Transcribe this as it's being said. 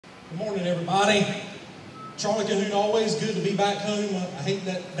Good morning, everybody. Charlie Cahoon, always good to be back home. I hate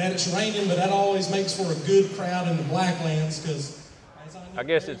that it's raining, but that always makes for a good crowd in the Blacklands because I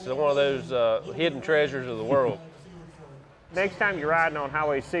guess it's one of those hidden treasures of the world. Next time you're riding on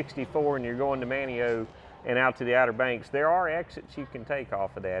Highway 64 and you're going to Manio and out to the Outer Banks, there are exits you can take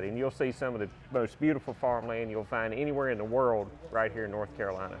off of that, and you'll see some of the most beautiful farmland you'll find anywhere in the world right here in North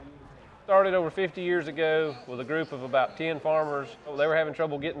Carolina. Started over 50 years ago with a group of about 10 farmers. They were having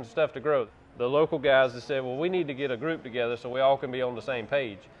trouble getting stuff to grow. The local guys that said, well, we need to get a group together so we all can be on the same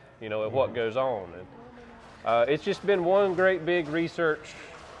page, you know, at what goes on. And it's just been one great big research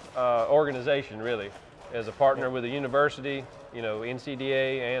organization, really, as a partner with the university, you know,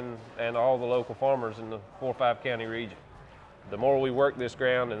 NCDA and all the local farmers in the 4 or 5 county region. The more we work this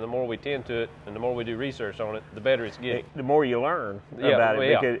ground and the more we tend to it and the more we do research on it, the better it's getting. The more you learn about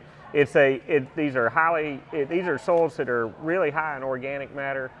it. Because these are soils that are really high in organic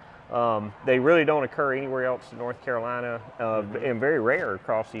matter. They really don't occur anywhere else in North Carolina, and very rare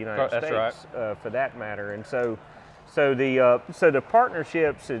across the United States, for that matter. And so the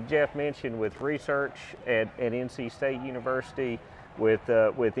partnerships that Jeff mentioned with research at NC State University, with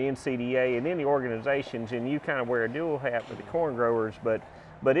the NCDA, and then the organizations, and you kind of wear a dual hat with the corn growers, but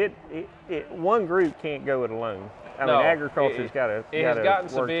one group can't go it alone. I mean, agriculture's got to gotten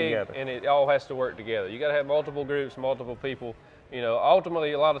so work big, together. and it all has to work together. You got to have multiple groups, multiple people. You know,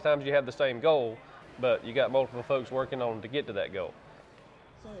 ultimately, a lot of times you have the same goal, but you got multiple folks working on to get to that goal.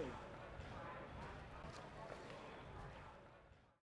 So